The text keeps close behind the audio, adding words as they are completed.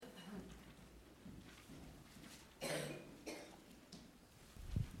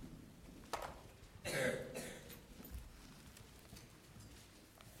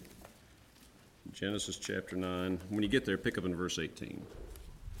Genesis chapter 9. When you get there, pick up in verse 18.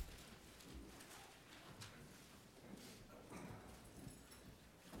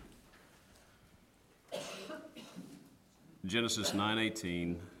 Genesis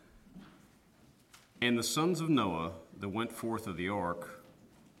 9:18. And the sons of Noah that went forth of the ark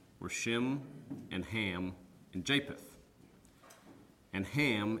were Shem and Ham and Japheth. And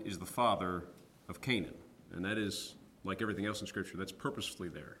Ham is the father of Canaan. And that is, like everything else in Scripture, that's purposefully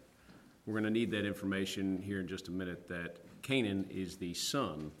there. We're going to need that information here in just a minute, that Canaan is the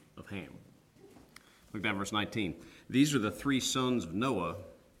son of Ham. Look down at verse 19. These are the three sons of Noah,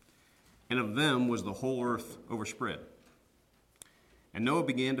 and of them was the whole earth overspread. And Noah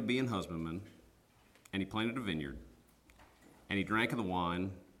began to be an husbandman, and he planted a vineyard, and he drank of the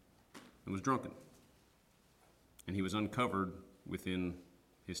wine, and was drunken. And he was uncovered within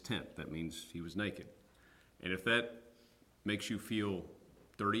his tent. That means he was naked. And if that makes you feel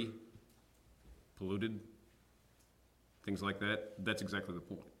dirty, polluted, things like that, that's exactly the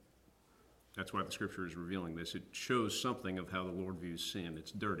point. That's why the Scripture is revealing this. It shows something of how the Lord views sin.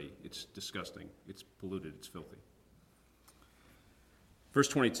 It's dirty, it's disgusting, it's polluted, it's filthy. Verse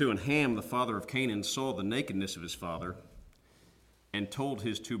 22, and Ham, the father of Canaan, saw the nakedness of his father and told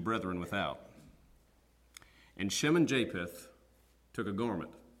his two brethren without. And Shem and Japheth took a garment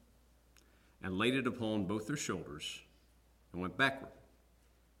and laid it upon both their shoulders and went backward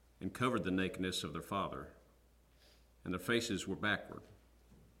and covered the nakedness of their father, and their faces were backward,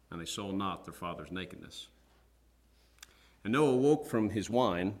 and they saw not their father's nakedness. And Noah awoke from his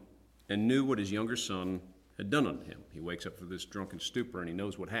wine and knew what his younger son had done unto him. He wakes up from this drunken stupor, and he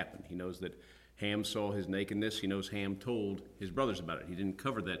knows what happened. He knows that Ham saw his nakedness. He knows Ham told his brothers about it. He didn't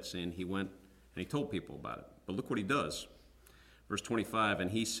cover that sin. He went and he told people about it. But look what he does. Verse 25, and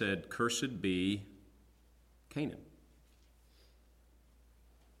he said, cursed be Canaan.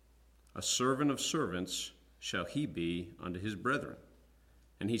 A servant of servants shall he be unto his brethren.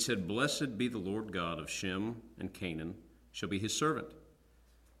 And he said, blessed be the Lord God of Shem, and Canaan shall be his servant.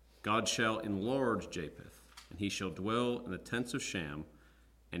 God shall enlarge Japheth, and he shall dwell in the tents of Shem,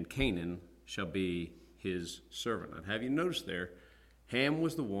 and Canaan shall be his servant. And have you noticed there, Ham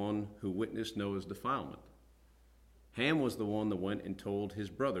was the one who witnessed Noah's defilement. Ham was the one that went and told his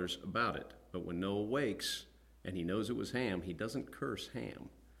brothers about it. But when Noah wakes and he knows it was Ham, he doesn't curse Ham.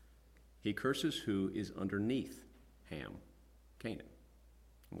 He curses who is underneath Ham, Canaan.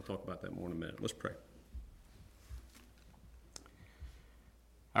 And we'll talk about that more in a minute. Let's pray.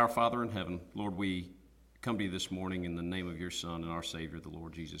 Our Father in heaven, Lord, we come to you this morning in the name of your Son and our Savior, the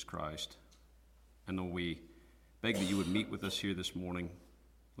Lord Jesus Christ. And Lord, we beg that you would meet with us here this morning.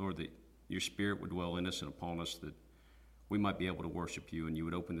 Lord, that your Spirit would dwell in us and upon us, that we might be able to worship you, and you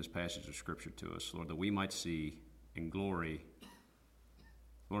would open this passage of Scripture to us, Lord, that we might see in glory,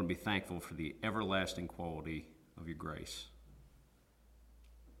 Lord, and be thankful for the everlasting quality of your grace.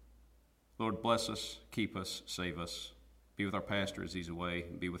 Lord, bless us, keep us, save us. Be with our pastor as he's away,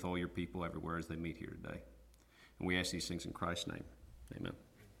 and be with all your people everywhere as they meet here today. And we ask these things in Christ's name. Amen.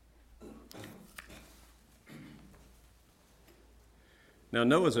 Now,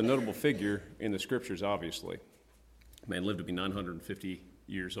 Noah's a notable figure in the Scriptures, obviously. Man lived to be 950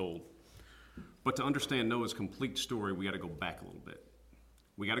 years old. But to understand Noah's complete story, we got to go back a little bit.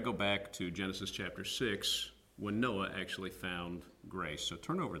 We got to go back to Genesis chapter 6, when Noah actually found grace. So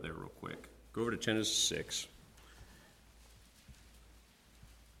turn over there real quick. Go over to Genesis 6.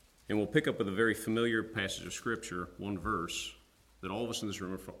 And we'll pick up with a very familiar passage of Scripture, one verse, that all of us in this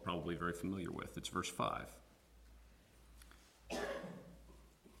room are probably very familiar with. It's verse 5.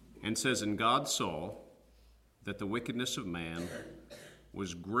 And says, and God saw that the wickedness of man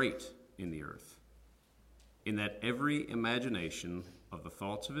was great in the earth, in that every imagination of the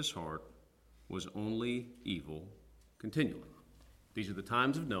thoughts of his heart was only evil continually. These are the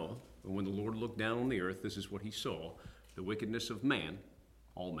times of Noah, and when the Lord looked down on the earth, this is what he saw. The wickedness of man,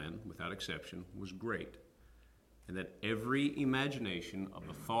 all men without exception, was great, and that every imagination of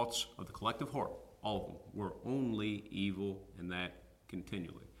the thoughts of the collective heart, all of them, were only evil, and that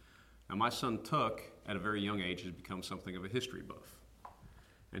continually. Now, my son Tuck, at a very young age, has become something of a history buff.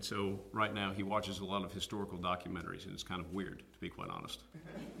 And so right now he watches a lot of historical documentaries, and it's kind of weird, to be quite honest.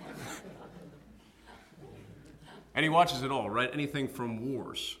 And he watches it all, right? Anything from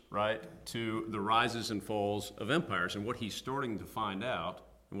wars, right, to the rises and falls of empires. And what he's starting to find out,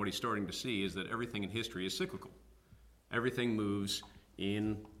 and what he's starting to see, is that everything in history is cyclical. Everything moves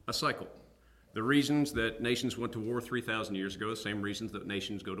in a cycle. The reasons that nations went to war 3,000 years ago, the same reasons that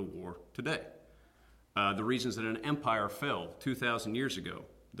nations go to war today. The reasons that an empire fell 2,000 years ago,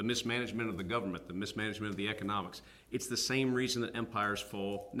 the mismanagement of the government, the mismanagement of the economics, it's the same reason that empires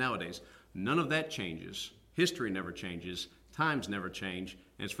fall nowadays. None of that changes. History never changes. Times never change.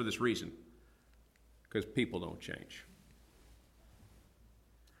 And it's for this reason. Because people don't change.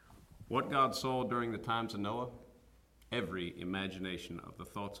 What God saw during the times of Noah, every imagination of the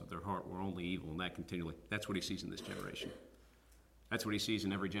thoughts of their heart were only evil, and that continually. That's what he sees in this generation. That's what he sees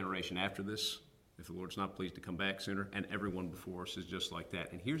in every generation after this, if the Lord's not pleased to come back sooner, and everyone before us is just like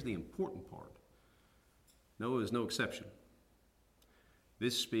that. And here's the important part. Noah is no exception.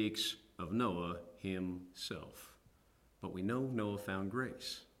 This speaks of Noah himself. But we know Noah found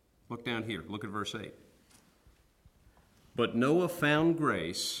grace. Look down here. Look at verse 8. But Noah found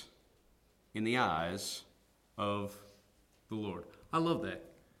grace in the eyes of the Lord. I love that.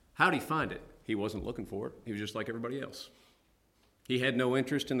 How'd he find it? He wasn't looking for it. He was just like everybody else. He had no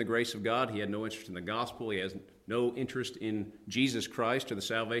interest in the grace of God. He had no interest in the gospel. He has no interest in Jesus Christ or the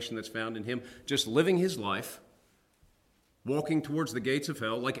salvation that's found in him. Just living his life, walking towards the gates of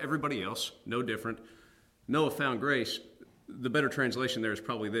hell like everybody else, no different. Noah found grace. The better translation there is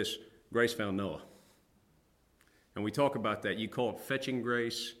probably this: grace found Noah. And we talk about that. You call it fetching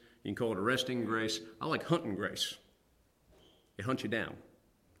grace. You can call it arresting grace. I like hunting grace. It hunts you down.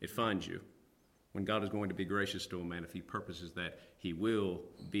 It finds you. When God is going to be gracious to a man, if he purposes that, he will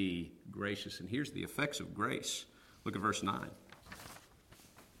be gracious. And here's the effects of grace. Look at verse 9.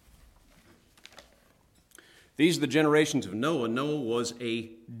 These are the generations of Noah. Noah was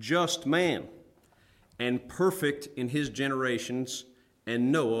a just man and perfect in his generations,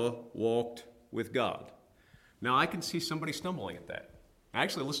 and Noah walked with God. Now, I can see somebody stumbling at that. I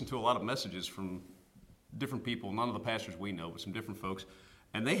actually listened to a lot of messages from different people, none of the pastors we know, but some different folks,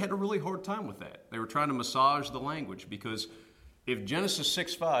 and they had a really hard time with that. They were trying to massage the language, because if Genesis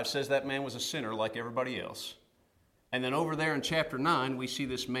 6:5 says that man was a sinner like everybody else, and then over there in chapter 9 we see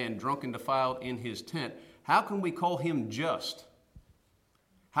this man drunk and defiled in his tent, how can we call him just?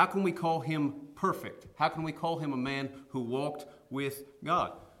 How can we call him perfect? How can we call him a man who walked with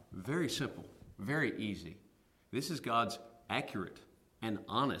God? Very simple, very easy. This is God's accurate and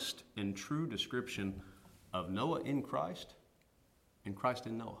honest and true description of Noah in Christ and Christ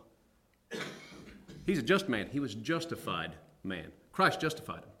in Noah. He's a just man. He was justified man. Christ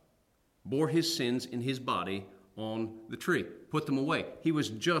justified him. Bore his sins in his body on the tree. Put them away. He was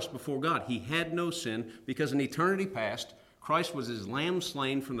just before God. He had no sin because in eternity past, Christ was his lamb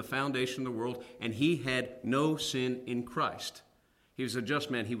slain from the foundation of the world, and he had no sin in Christ. He was a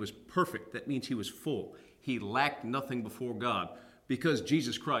just man. He was perfect. That means he was full. He lacked nothing before God because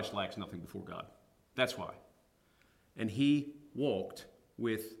Jesus Christ lacks nothing before God. That's why. And he walked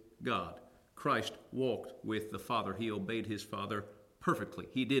with God. Christ walked with the Father. He obeyed his Father perfectly.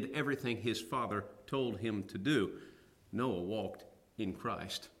 He did everything his Father told him to do. Noah walked in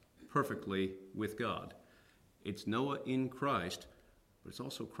Christ perfectly with God. It's Noah in Christ, but it's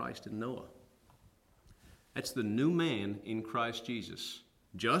also Christ in Noah. That's the new man in Christ Jesus.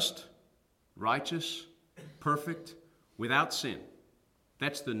 Just, righteous, perfect, without sin.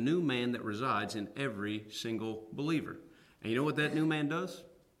 That's the new man that resides in every single believer. And you know what that new man does?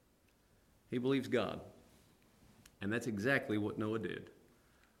 He believes God. And that's exactly what Noah did.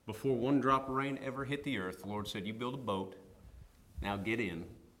 Before one drop of rain ever hit the earth, the Lord said, you build a boat, now get in.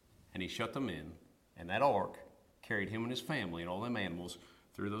 And he shut them in, and that ark carried him and his family and all them animals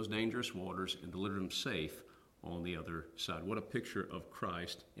through those dangerous waters and delivered them safe on the other side. What a picture of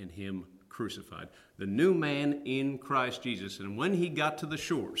Christ and him crucified. The new man in Christ Jesus. And when he got to the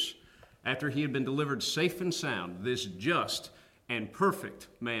shores, after he had been delivered safe and sound, this just and perfect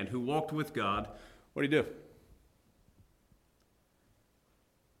man who walked with God, what did he do?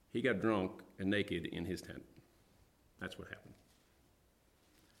 He got drunk and naked in his tent. That's what happened.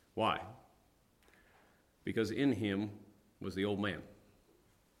 Why? Because in him was the old man,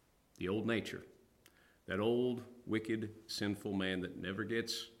 the old nature, that old, wicked, sinful man that never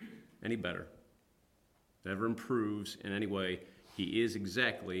gets any better, never improves in any way. He is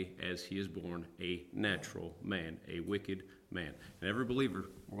exactly as he is born, a natural man, a wicked man. And every believer,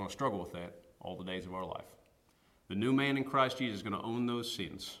 we're going to struggle with that all the days of our life. The new man in Christ Jesus is going to own those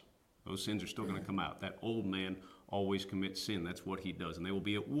sins. Those sins are still going to come out. That old man always commits sin. That's what he does. And they will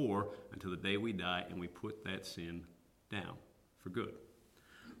be at war until the day we die and we put that sin down for good.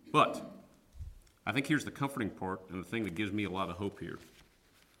 But I think here's the comforting part and the thing that gives me a lot of hope here.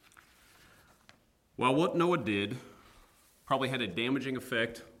 While what Noah did probably had a damaging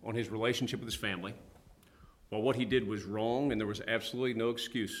effect on his relationship with his family, while what he did was wrong and there was absolutely no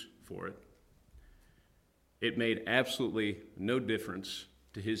excuse for it, it made absolutely no difference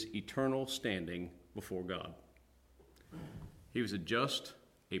to his eternal standing before God. He was a just,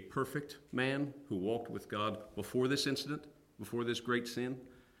 a perfect man who walked with God before this incident, before this great sin,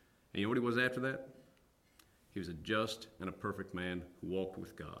 And you know what he was after that? He was a just and a perfect man who walked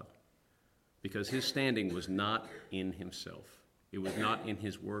with God. Because his standing was not in himself. It was not in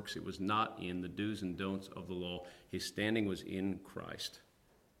his works. It was not in the do's and don'ts of the law. His standing was in Christ.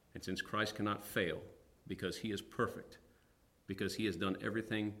 And since Christ cannot fail, because he is perfect, because he has done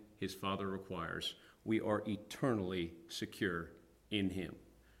everything his Father requires, we are eternally secure in him.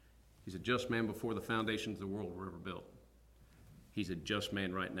 He's a just man before the foundations of the world were ever built. He's a just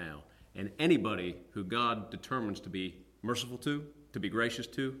man right now. And anybody who God determines to be merciful to be gracious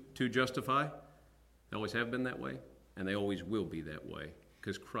to justify, they always have been that way, and they always will be that way,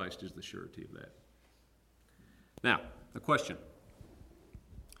 because Christ is the surety of that. Now, a question.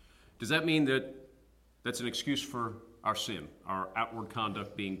 Does that mean that that's an excuse for our sin, our outward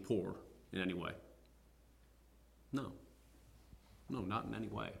conduct being poor in any way? No. No, not in any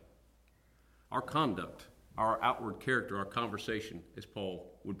way. Our conduct, our outward character, our conversation, as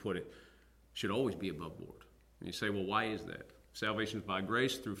Paul would put it, should always be above board. And you say, well, why is that? Salvation is by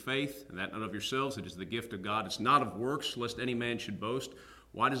grace through faith, and that not of yourselves. It is the gift of God. It's not of works, lest any man should boast.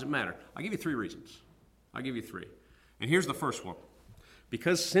 Why does it matter? I'll give you 3 reasons. I'll give you 3. And here's the first one.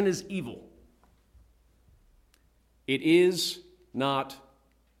 Because sin is evil. It is not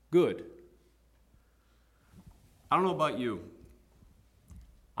good. I don't know about you.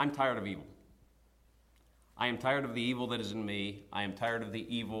 I'm tired of evil. I am tired of the evil that is in me. I am tired of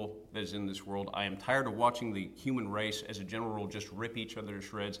the evil that is in this world. I am tired of watching the human race as a general rule just rip each other to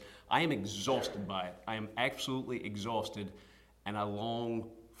shreds. I am exhausted by it. I am absolutely exhausted, and I long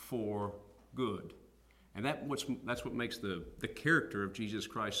for good. And that's what makes the character of Jesus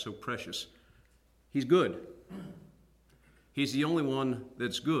Christ so precious. He's good. He's the only one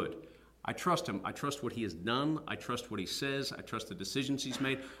that's good. I trust him. I trust what he has done. I trust what he says. I trust the decisions he's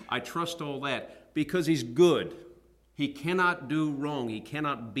made. I trust all that because he's good. He cannot do wrong. He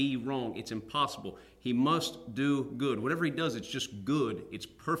cannot be wrong. It's impossible. He must do good. Whatever he does, it's just good. It's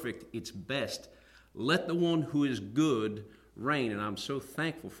perfect. It's best. Let the one who is good reign. And I'm so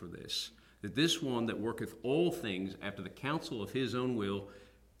thankful for this, that this one that worketh all things after the counsel of his own will,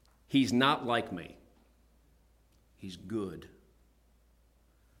 he's not like me. He's good.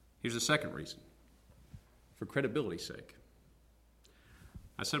 Here's the second reason, for credibility's sake.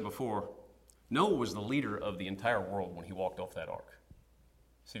 I said before, Noah was the leader of the entire world when he walked off that ark.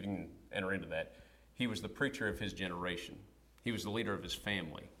 See if you can enter into that. He was the preacher of his generation. He was the leader of his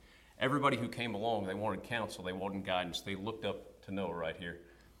family. Everybody who came along, they wanted counsel, they wanted guidance. They looked up to Noah right here.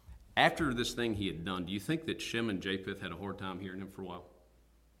 After this thing he had done, do you think that Shem and Japheth had a hard time hearing him for a while?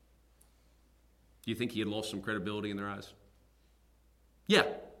 Do you think he had lost some credibility in their eyes? Yeah,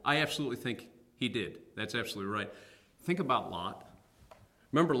 I absolutely think he did. That's absolutely right. Think about Lot.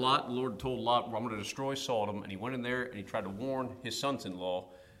 Remember Lot? The Lord told Lot, well, I'm going to destroy Sodom. And he went in there and he tried to warn his sons-in-law.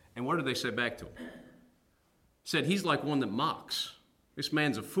 And what did they say back to him? Said, he's like one that mocks. This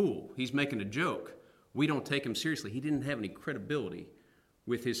man's a fool. He's making a joke. We don't take him seriously. He didn't have any credibility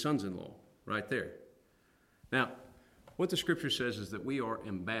with his sons-in-law right there. Now, what the scripture says is that we are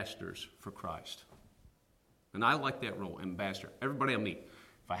ambassadors for Christ. And I like that role, ambassador. Everybody I meet,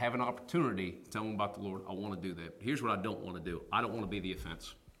 if I have an opportunity to tell them about the Lord, I want to do that. But here's what I don't want to do. I don't want to be the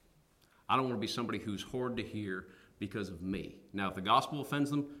offense. I don't want to be somebody who's hard to hear because of me. Now, if the gospel offends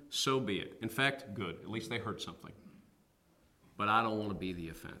them, so be it. In fact, good. At least they heard something. But I don't want to be the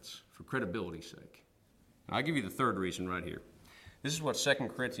offense, for credibility's sake. And I'll give you the third reason right here. This is what 2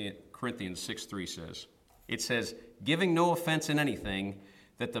 Corinthians 6:3 says. It says, giving no offense in anything,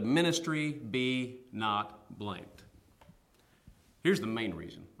 that the ministry be not blamed. Here's the main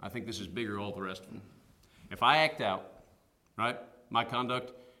reason. I think this is bigger than all the rest of them. If I act out, right, my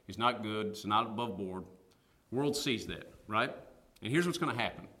conduct is not good, it's not above board, the world sees that, right? And here's what's going to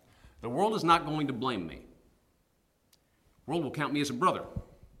happen. The world is not going to blame me. The world will count me as a brother.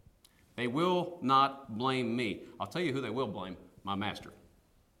 They will not blame me. I'll tell you who they will blame, my master.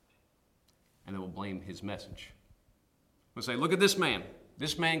 And they will blame his message. They'll say, look at this man.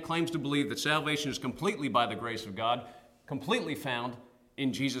 This man claims to believe that salvation is completely by the grace of God, completely found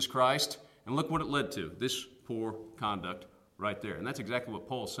in Jesus Christ. And look what it led to, this poor conduct right there. And that's exactly what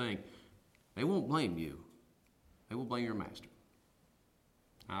Paul's saying. They won't blame you. They will blame your master.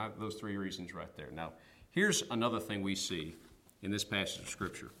 Those 3 reasons right there. Now, here's another thing we see in this passage of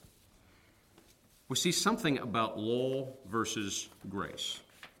Scripture. We see something about law versus grace.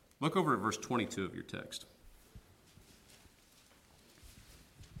 Look over at verse 22 of your text.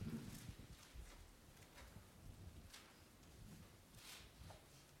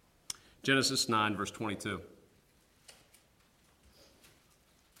 Genesis 9, verse 22.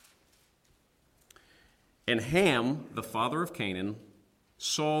 And Ham, the father of Canaan,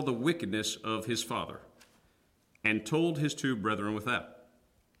 saw the wickedness of his father, and told his two brethren without.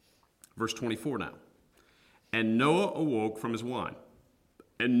 Verse 24 now. And Noah awoke from his wine,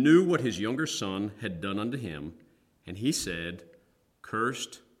 and knew what his younger son had done unto him, and he said,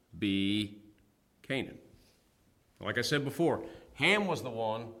 Cursed be Canaan. Like I said before, Ham was the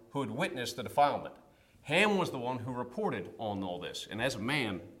one who had witnessed the defilement. Ham was the one who reported on all this. And as a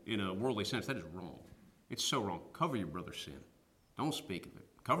man, in a worldly sense, that is wrong. It's so wrong. Cover your brother's sin. Don't speak of it.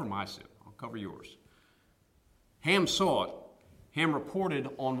 Cover my sin. I'll cover yours. Ham saw it. Ham reported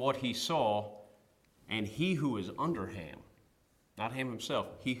on what he saw, and he who is under Ham, not Ham himself,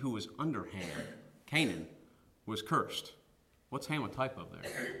 he who was under Ham, Canaan, was cursed. What's Ham a type of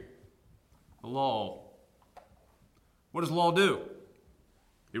there? The law. What does the law do?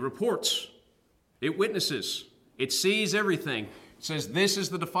 It reports. It witnesses. It sees everything. It says this is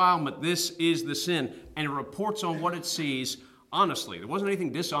the defilement, this is the sin, and it reports on what it sees honestly. There wasn't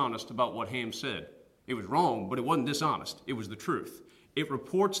anything dishonest about what Ham said. It was wrong, but it wasn't dishonest. It was the truth. It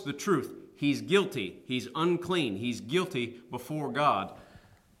reports the truth. He's guilty. He's unclean. He's guilty before God.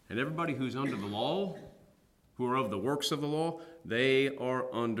 And everybody who's under the law, who are of the works of the law, they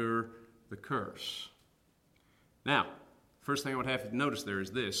are under the curse. Now, first thing I would have to notice there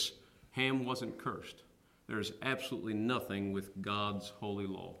is this. Ham wasn't cursed. There is absolutely nothing with God's holy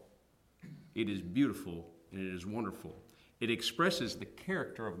law. It is beautiful and it is wonderful. It expresses the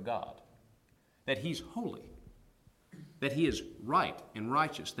character of God, that he's holy, that he is right and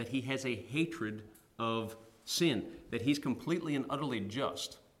righteous, that he has a hatred of sin, that he's completely and utterly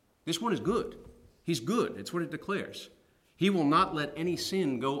just. This one is good. He's good. It's what it declares. He will not let any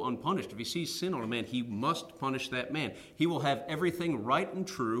sin go unpunished. If he sees sin on a man, he must punish that man. He will have everything right and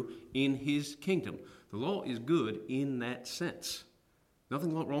true in his kingdom. The law is good in that sense.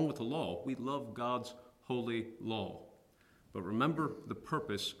 Nothing wrong with the law. We love God's holy law. But remember the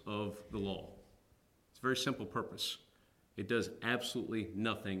purpose of the law. It's a very simple purpose. It does absolutely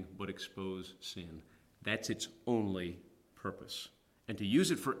nothing but expose sin. That's its only purpose. And to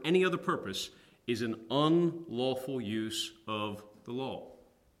use it for any other purpose is an unlawful use of the law.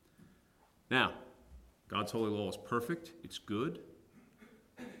 Now, God's holy law is perfect. It's good.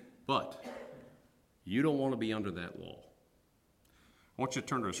 But you don't want to be under that law. I want you to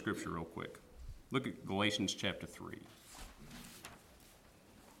turn to a scripture real quick. Look at Galatians chapter 3.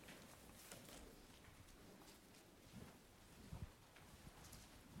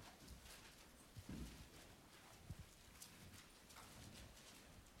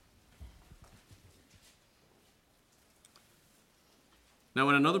 Now,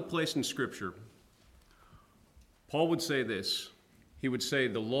 in another place in Scripture, Paul would say this. He would say,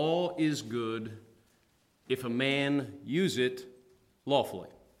 the law is good if a man use it lawfully.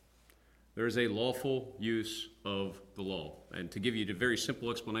 There is a lawful use of the law. And to give you a very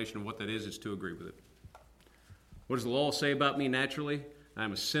simple explanation of what that is to agree with it. What does the law say about me naturally? I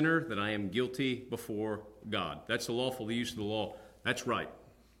am a sinner, that I am guilty before God. That's the lawful use of the law. That's right.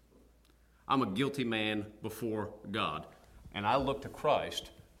 I'm a guilty man before God. And I look to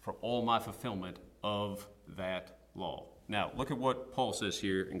Christ for all my fulfillment of that law. Now, look at what Paul says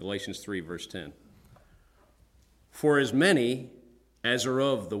here in Galatians 3, verse 10. For as many as are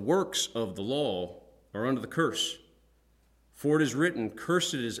of the works of the law are under the curse. For it is written,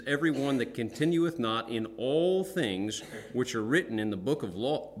 Cursed is every one that continueth not in all things which are written in the book of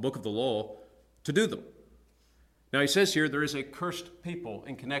the law to do them. Now he says here there is a cursed people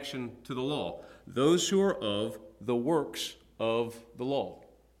in connection to the law. Those who are of the works of the law.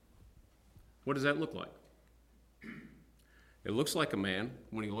 What does that look like? It looks like a man,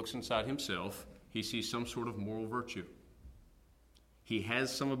 when he looks inside himself, he sees some sort of moral virtue. He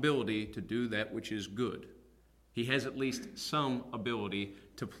has some ability to do that which is good. He has at least some ability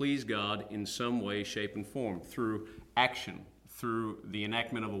to please God in some way, shape, and form, through action, through the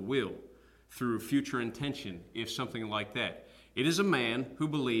enactment of a will, through future intention, if something like that. It is a man who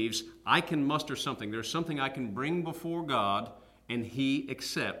believes, I can muster something. There's something I can bring before God, and he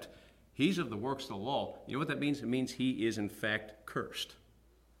accept. He's of the works of the law. You know what that means? It means he is, in fact, cursed.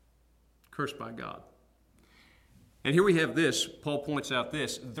 Cursed by God. And here we have this. Paul points out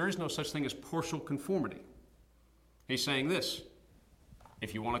this. There is no such thing as partial conformity. He's saying this.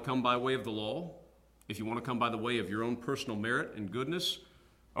 If you want to come by way of the law, if you want to come by the way of your own personal merit and goodness,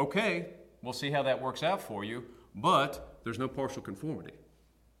 okay, we'll see how that works out for you. But there's no partial conformity.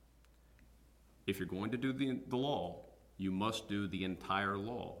 If you're going to do the law, you must do the entire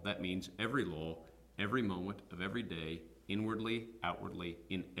law. That means every law, every moment of every day, inwardly, outwardly,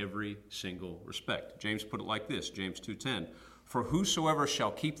 in every single respect. James put it like this, James 2:10. For whosoever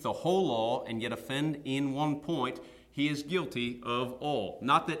shall keep the whole law and yet offend in one point, he is guilty of all.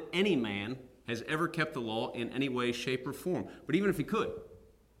 Not that any man has ever kept the law in any way, shape, or form. But even if he could,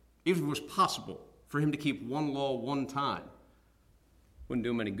 even if it was possible for him to keep one law one time, wouldn't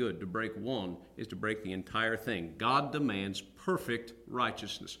do him any good. To break one is to break the entire thing. God demands perfect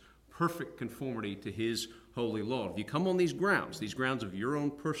righteousness, perfect conformity to his holy law. If you come on these grounds of your own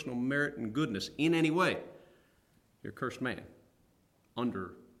personal merit and goodness in any way, you're a cursed man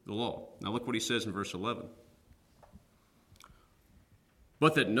under the law. Now look what he says in verse 11.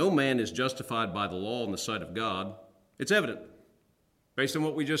 But that no man is justified by the law in the sight of God, it's evident. Based on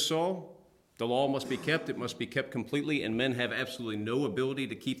what we just saw, the law must be kept. It must be kept completely, and men have absolutely no ability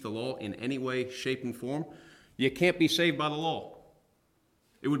to keep the law in any way, shape, and form. You can't be saved by the law.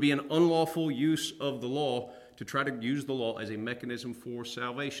 It would be an unlawful use of the law to try to use the law as a mechanism for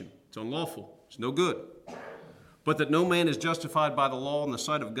salvation. It's unlawful. It's no good. But that no man is justified by the law in the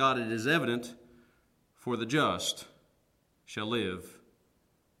sight of God, it is evident, for the just shall live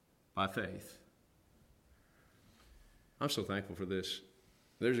by faith. I'm so thankful for this.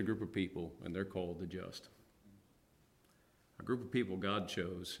 There's a group of people, and they're called the just. A group of people God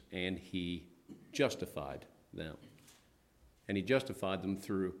chose, and he justified them. And he justified them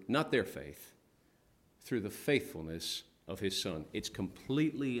through, not their faith, through the faithfulness of his Son. It's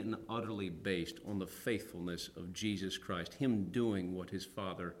completely and utterly based on the faithfulness of Jesus Christ, him doing what his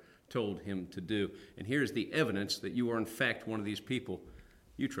Father told him to do. And here's the evidence that you are in fact one of these people.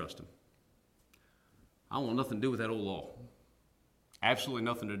 You trust him. I want nothing to do with that old law. Absolutely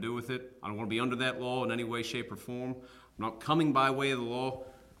nothing to do with it. I don't want to be under that law in any way, shape, or form. I'm not coming by way of the law.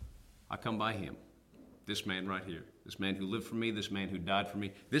 I come by him. This man right here. This man who lived for me. This man who died for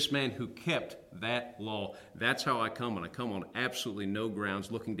me. This man who kept that law. That's how I come, and I come on absolutely no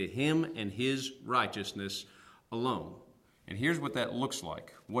grounds, looking to him and his righteousness alone. And here's what that looks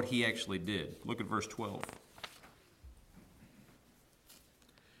like, what he actually did. Look at verse 12.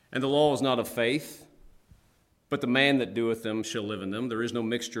 And the law is not of faith, but the man that doeth them shall live in them. There is no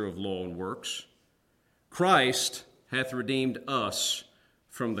mixture of law and works. Christ hath redeemed us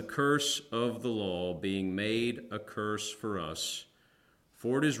from the curse of the law, being made a curse for us.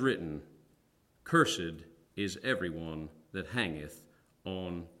 For it is written, Cursed is everyone that hangeth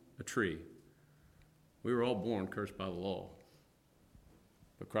on a tree. We were all born cursed by the law,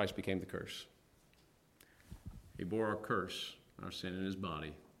 but Christ became the curse. He bore our curse, our sin in his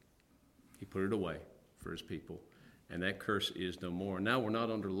body. He put it away for his people, and that curse is no more. Now we're not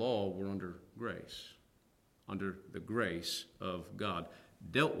under law, we're under grace, under the grace of God,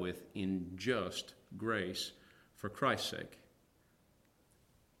 dealt with in just grace for Christ's sake.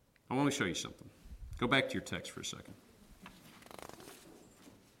 I want to show you something. Go back to your text for a second.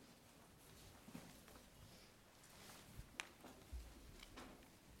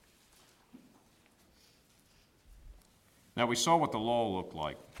 Now we saw what the law looked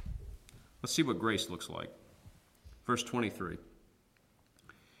like. Let's see what grace looks like. Verse 23.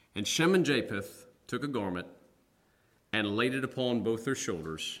 And Shem and Japheth took a garment and laid it upon both their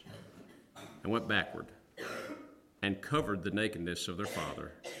shoulders and went backward and covered the nakedness of their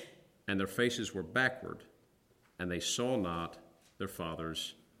father. And their faces were backward, and they saw not their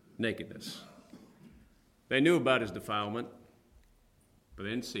father's nakedness. They knew about his defilement, but they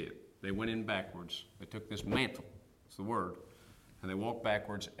didn't see it. They went in backwards. They took this mantle, that's the word, and they walked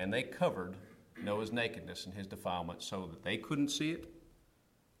backwards, and they covered Noah's nakedness and his defilement so that they couldn't see it,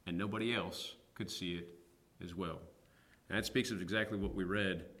 and nobody else could see it as well. And that speaks of exactly what we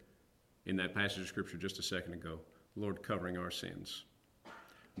read in that passage of Scripture just a second ago. The Lord covering our sins,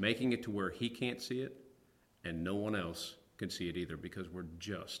 making it to where he can't see it, and no one else can see it either, because we're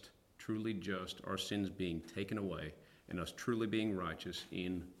just, truly just, our sins being taken away, and us truly being righteous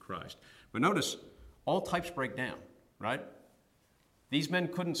in Christ. But notice, all types break down, right? These men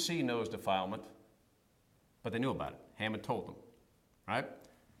couldn't see Noah's defilement, but they knew about it. Ham had told them, right?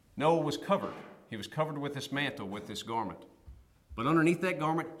 Noah was covered. He was covered with this mantle, with this garment. But underneath that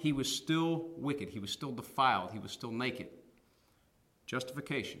garment, he was still wicked. He was still defiled. He was still naked.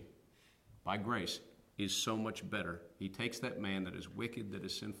 Justification by grace is so much better. He takes that man that is wicked, that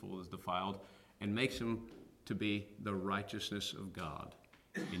is sinful, that is defiled, and makes him to be the righteousness of God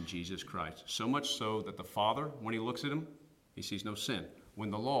in Jesus Christ. So much so that the Father, when he looks at him, he sees no sin.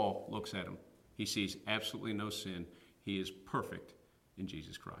 When the law looks at him, he sees absolutely no sin. He is perfect in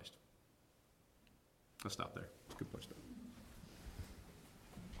Jesus Christ. Let's stop there. It's a good place to stop.